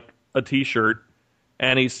wearing, like, a T-shirt.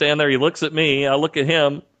 And he's standing there, he looks at me, I look at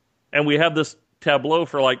him, and we have this tableau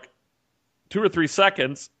for like 2 or 3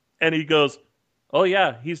 seconds, and he goes, oh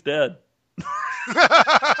yeah, he's dead.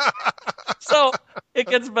 So it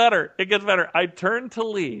gets better. I turned to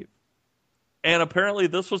leave, and apparently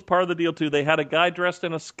this was part of the deal too. They had a guy dressed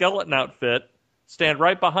in a skeleton outfit stand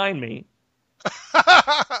right behind me.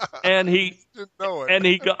 And he didn't know it. And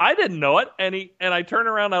I didn't know it. And I turn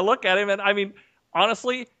around, I look at him, and I mean,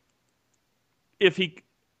 honestly, if he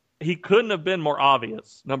couldn't have been more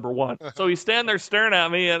obvious, number one. So he's standing there staring at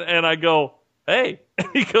me, and I go, hey. And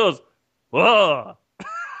he goes, whoa.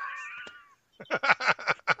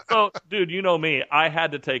 So, dude, you know me. I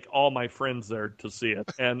had to take all my friends there to see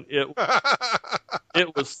it. And it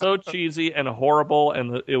was so cheesy and horrible.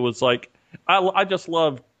 And it was like, I just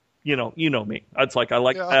love, you know me. It's like I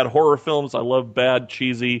like bad horror films. I love bad,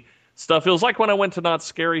 cheesy stuff. It was like when I went to Not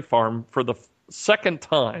Scary Farm for the second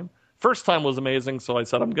time. First time was amazing, so I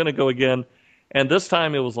said, I'm going to go again. And this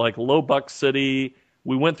time it was like Lowbuck City.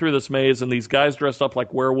 We went through this maze, and these guys dressed up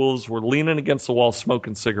like werewolves were leaning against the wall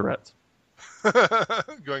smoking cigarettes.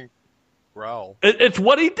 Going, growl. It's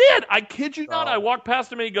what he did. I kid you not. I walked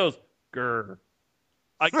past him, and he goes, grr.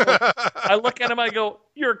 I look at him, I go,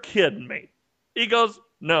 you're kidding me. He goes,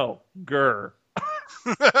 no, grr.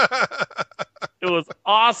 It was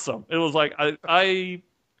awesome. It was like, I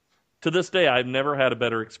to this day, I've never had a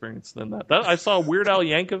better experience than that. I saw Weird Al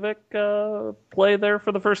Yankovic play there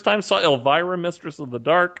for the first time. Saw Elvira, Mistress of the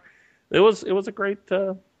Dark. It was a great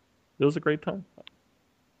time.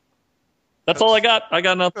 That's all I got. I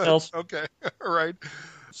got nothing else. Okay, all right.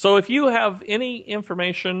 So if you have any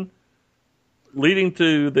information leading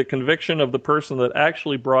to the conviction of the person that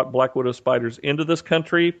actually brought black widow spiders into this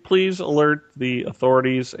country, please alert the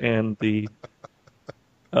authorities and the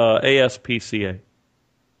ASPCA.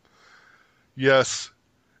 Yes,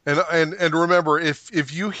 and remember,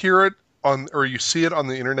 if you hear it on or you see it on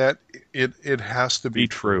the internet, it has to be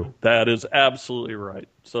true. That is absolutely right.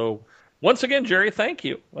 So once again, Jerry, thank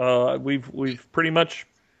you. We've pretty much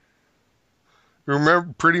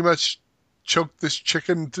choked this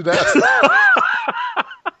chicken to death.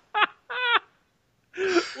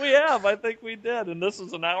 We have. I think we did, and this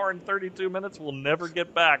is an hour and 32 minutes. We'll never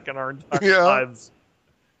get back in our entire lives.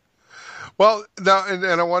 Well, now, and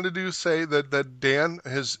I wanted to say that Dan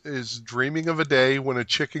is dreaming of a day when a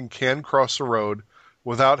chicken can cross the road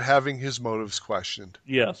without having his motives questioned.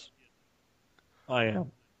 Yes, I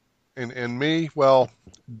am. And me, well,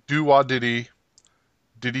 do-wah diddy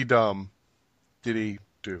dum, diddy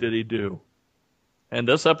do. Diddy do. And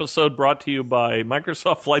this episode brought to you by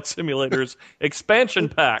Microsoft Flight Simulator's expansion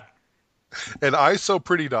pack. And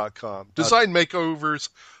ISOPretty.com. Design makeovers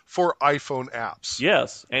for iPhone apps.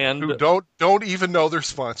 Yes, and Who don't even know they're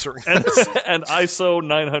sponsoring and, us. and ISO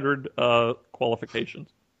 900 certifications,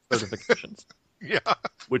 Yeah.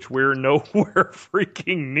 which we're nowhere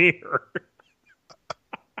freaking near.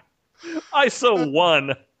 ISO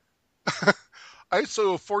 1.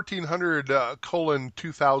 ISO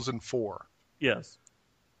 1400:2004. Yes.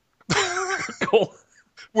 Cool.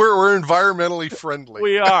 We're environmentally friendly.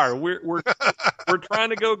 We are. We're trying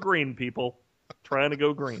to go green, people. Trying to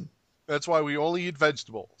go green. That's why we only eat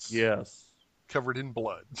vegetables. Yes. Covered in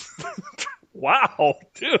blood. Wow,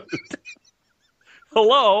 dude.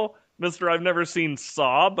 Hello, Mr. I've never seen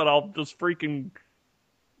Saw, but I'll just freaking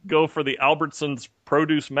go for the Albertsons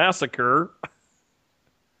Produce Massacre.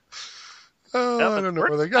 Oh, I don't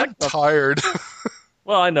know. They got tired.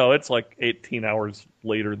 Well, I know. It's like 18 hours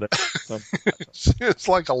later than something. It's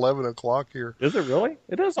like 11 o'clock here. Is it really?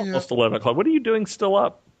 It is almost 11 o'clock. What are you doing still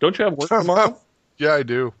up? Don't you have work tomorrow? Yeah, I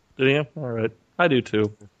do. Do you? All right. I do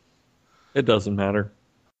too. It doesn't matter.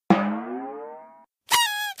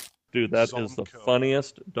 Dude, that is the Zomco.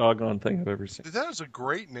 funniest doggone thing I've ever seen. That is a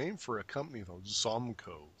great name for a company, though.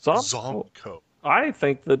 Zomco. Zomco? I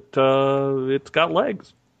think that it's got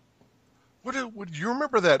legs. What do you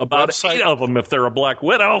remember that About website? 8 of them if they're a Black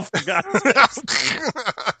Widow. For God's sakes.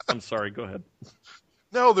 I'm sorry. Go ahead.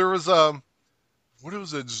 No, there was what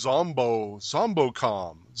was it? Zombocom.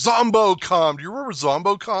 Zombocom. Do you remember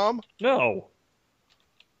Zombocom? No.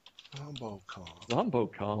 Zombocom.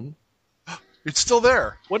 Zombocom. It's still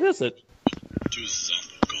there. What is it? To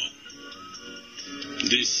Zombocom.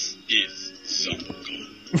 This is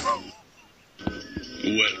Zombocom.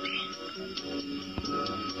 Welcome.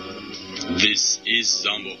 This is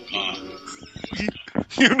Zombocom.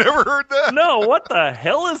 You never heard that? No, what the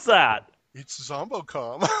hell is that? It's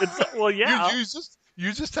Zombocom. Well, yeah.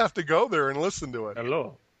 You just have to go there and listen to it.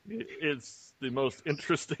 Hello. It's the most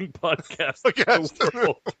interesting podcast Yes. in the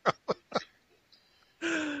world.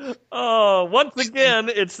 Once again,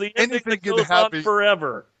 it's the ending Anything that can goes on happen.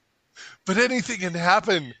 forever. But anything can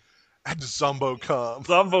happen at Zombocom.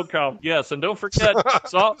 Zombocom, yes. And don't forget,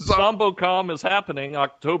 Zombocom is happening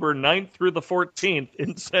October 9th through the 14th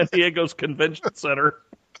in San Diego's Convention Center.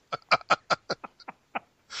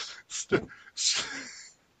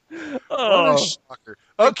 What a shocker.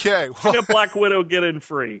 Okay. Well, Get Black Widow get in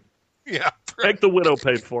free. yeah. Make the Widow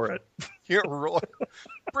pay for it. Yeah, really.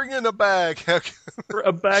 Bring in a bag. For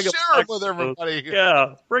a bag of Share Black them with Widows. everybody.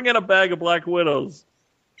 Yeah, bring in a bag of Black Widows.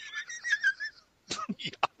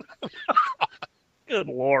 Good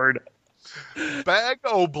Lord. Bag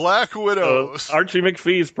of Black Widows. Archie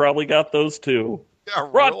McPhee's probably got those too. Yeah,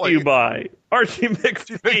 Brought really. to you by Archie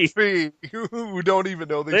McPhee. Fee, who don't even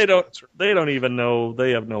know They don't even know.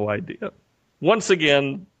 They have no idea. Once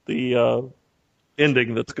again, the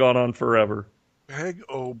ending that's gone on forever. Bag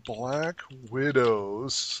of Black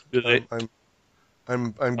Widows. Do they-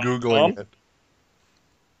 I'm googling it.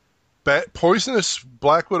 Poisonous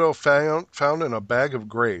Black Widow found in a bag of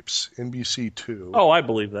grapes. NBC 2. Oh, I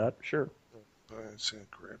believe that. Sure. Grapes.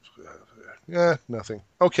 Yeah, nothing.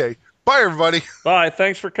 Okay. Bye, everybody. Bye.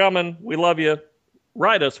 Thanks for coming. We love you.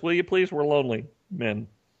 Write us, will you please? We're lonely men.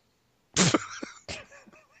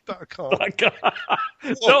 .com.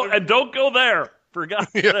 Don't go there. For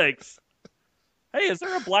God's sakes. Hey, is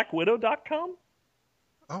there a blackwidow.com?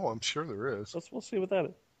 Oh, I'm sure there is. We'll see what that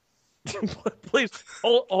is. Please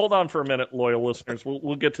hold on for a minute, loyal listeners.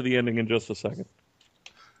 We'll get to the ending in just a second.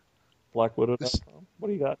 Blackwidow.com. What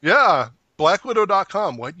do you got? Yeah,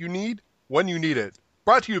 blackwidow.com. What you need, when you need it.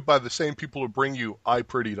 Brought to you by the same people who bring you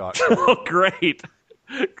iPretty.com. Oh, great.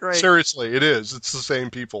 Great. Seriously, it is. It's the same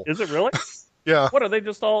people. Is it really? Yeah. What are they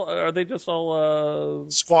just all? Are they just all?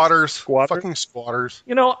 Squatters. Squatters? Fucking squatters.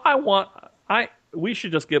 You know, we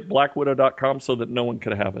should just get blackwidow.com so that no one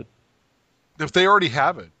could have it. If they already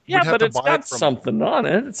have it. Yeah, we'd have but to it's buy got it from something on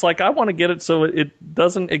it. It's like I want to get it so it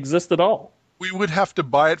doesn't exist at all. We would have to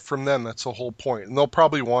buy it from them. That's the whole point. And they'll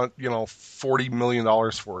probably want, $40 million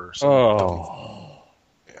for it or something. Oh,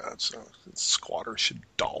 Yeah, squatters should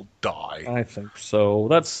all die. I think so.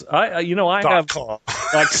 I have .com.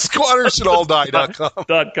 like Squatters should all die.com.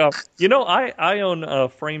 .com. I own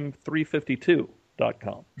frame352.com.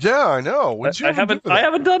 Yeah, I know. What did you I even haven't do with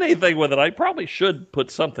it? done anything with it. I probably should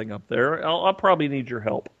put something up there. I'll probably need your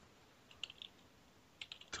help.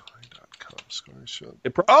 Die.com. Squatters should.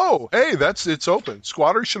 Oh, hey, it's open.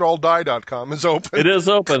 Squattersshouldall.com is open. it is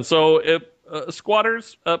open. So if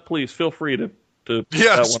squatters, please feel free to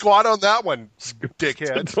Yeah, that squat on that one,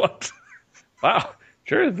 dickhead. one. Wow,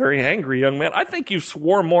 sure is a very angry young man. I think you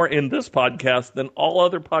swore more in this podcast than all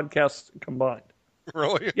other podcasts combined.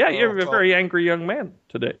 Really? Yeah, you're Oh, a very angry young man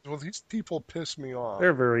today. well, these people piss me off.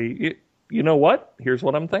 They're very. You know what? Here's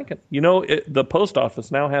what I'm thinking. The post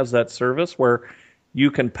office now has that service where you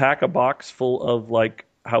can pack a box full of like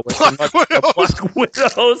Black Black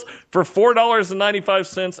Widows for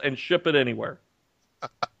 $4.95 and ship it anywhere.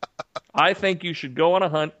 I think you should go on a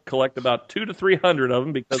hunt, collect about 200 to 300 of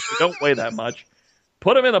them because they don't weigh that much,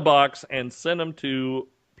 put them in a box, and send them to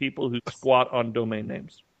people who squat on domain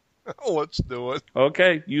names. Oh, let's do it.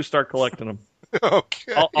 Okay, you start collecting them.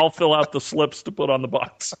 Okay. I'll fill out the slips to put on the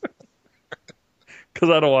box because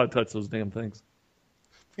I don't want to touch those damn things.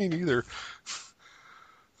 Me neither.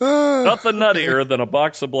 Nothing nuttier than a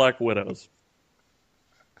box of Black Widows.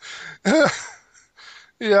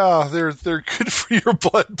 Yeah, they're good for your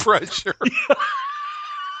blood pressure.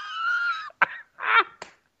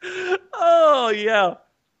 Oh, yeah.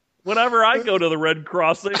 Whenever I go to the Red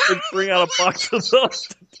Cross, they should bring out a box of those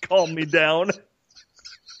to calm me down.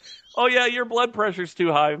 Oh, yeah, your blood pressure's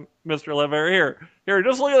too high, Mr. Lever. Here,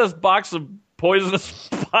 just look at this box of poisonous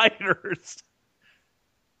spiders.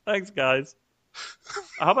 Thanks, guys.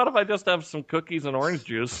 How about if I just have some cookies and orange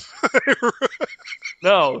juice?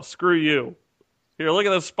 No, screw you. Here, look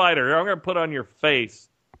at this spider. Here, I'm going to put it on your face.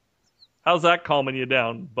 How's that calming you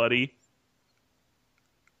down, buddy?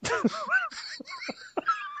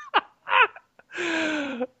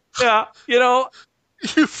 Yeah,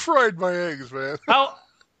 You fried my eggs, man.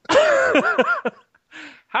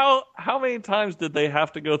 How many times did they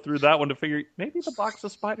have to go through that one to figure maybe the box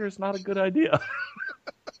of spiders is not a good idea?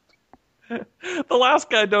 The last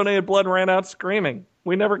guy donated blood and ran out screaming.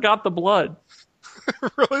 We never got the blood.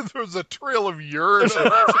 Really? There was a trail of urine.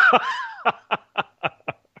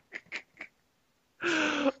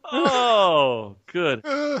 Oh, good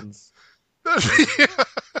heavens.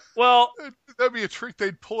 Well, that'd be a trick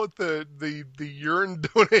they'd pull at the urine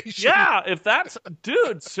donation. yeah,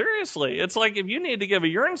 dude, seriously. It's like if you need to give a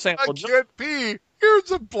urine I sample. can't pee.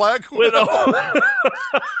 Here's a Black Widow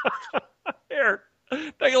Here,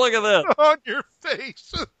 take a look at this. on your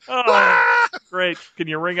face. Oh, great. Can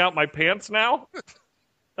you wring out my pants now?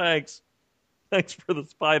 Thanks. Thanks for the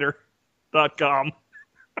spider.com.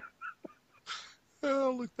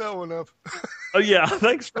 Oh, look that one up. Oh, yeah.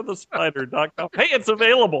 Thanks for the spider.com. Hey, it's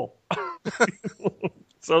available.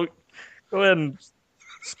 So go ahead and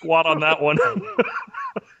squat on that one.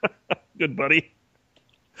 Good, buddy.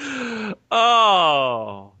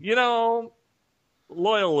 Oh,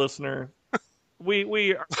 loyal listener.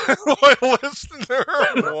 We are Loyal listener.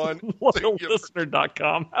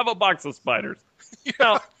 loyallistener.com. Have a box of spiders.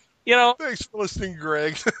 Thanks for listening,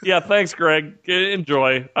 Greg. Yeah, thanks, Greg.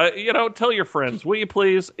 Enjoy. Tell your friends, will you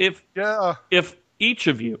please? If each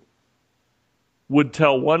of you would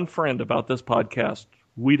tell one friend about this podcast,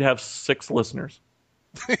 we'd have 6 listeners.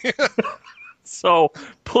 So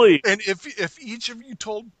please. And if each of you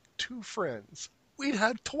told 2 friends, we'd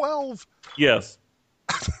have 12. Yes.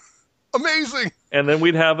 Amazing. And then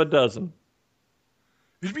we'd have a dozen.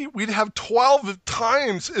 We'd have 12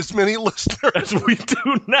 times as many listeners as we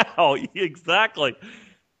do now. Exactly.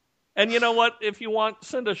 And you know what? If you want,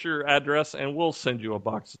 send us your address and we'll send you a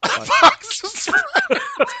box of spiders.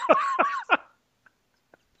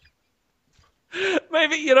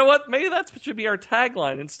 Maybe, you know what? Maybe that should be our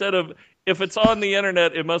tagline. Instead of, if it's on the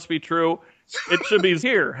internet, it must be true. It should be,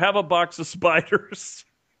 here, have a box of spiders.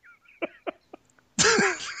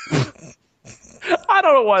 I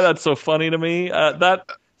don't know why that's so funny to me.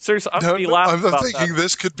 Seriously, I'm thinking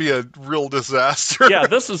this could be a real disaster. Yeah,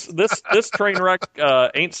 this train wreck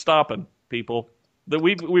ain't stopping, people.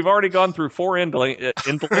 We've already gone through 4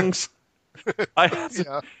 endlings.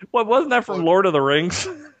 What wasn't that from Lord of the Rings?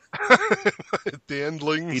 The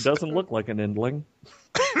endlings. He doesn't look like an endling.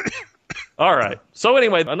 All right. So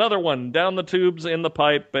anyway, another one down the tubes, in the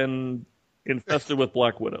pipe, and infested with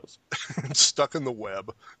Black Widows. Stuck in the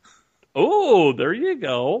web. Oh, there you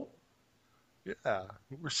go. Yeah,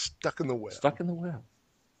 we're stuck in the web. Stuck in the web.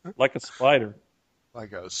 Like a spider.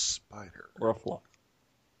 Like a spider. Or a fly.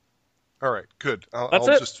 All right, good. That's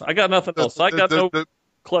it. I got nothing else. I got no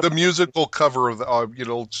clip. The musical cover of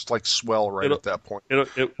the, just like swell at that point. Go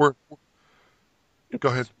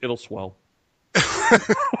ahead. It'll swell. In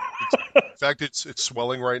fact, it's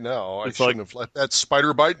swelling right now. I shouldn't have let that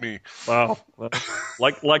spider bite me. Wow.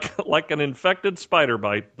 Like an infected spider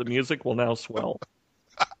bite, the music will now swell.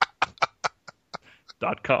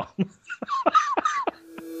 .com.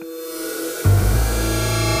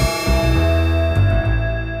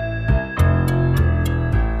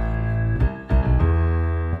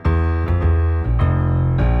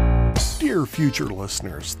 Dear future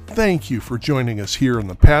listeners, thank you for joining us here in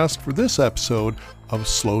the past for this episode of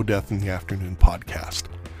Slow Death in the Afternoon podcast.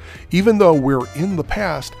 Even though we're in the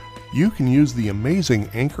past, you can use the amazing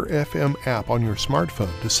Anchor FM app on your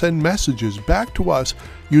smartphone to send messages back to us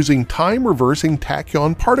using time-reversing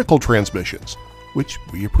tachyon particle transmissions, which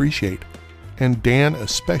we appreciate, and Dan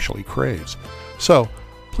especially craves. So,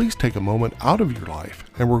 please take a moment out of your life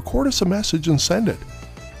and record us a message and send it.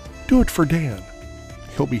 Do it for Dan.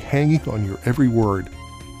 He'll be hanging on your every word,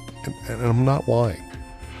 and I'm not lying.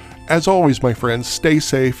 As always, my friends, stay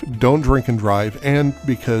safe, don't drink and drive, and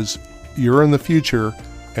because you're in the future,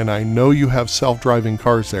 and I know you have self-driving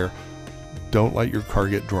cars there, don't let your car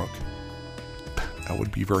get drunk. That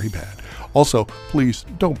would be very bad. Also, please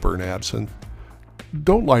don't burn absinthe.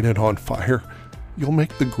 Don't light it on fire. You'll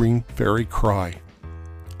make the green fairy cry.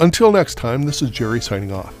 Until next time, this is Jerry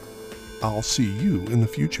signing off. I'll see you in the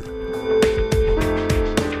future.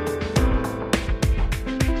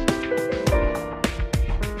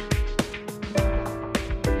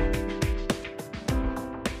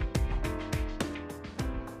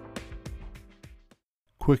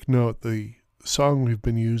 Quick note, the song we've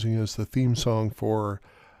been using as the theme song for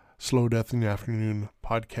Slow Death in the Afternoon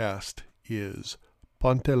podcast is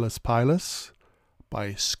Ponte las Pilas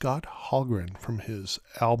by Scott Hallgren from his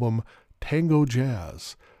album Tango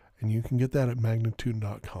Jazz, and you can get that at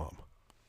magnitude.com.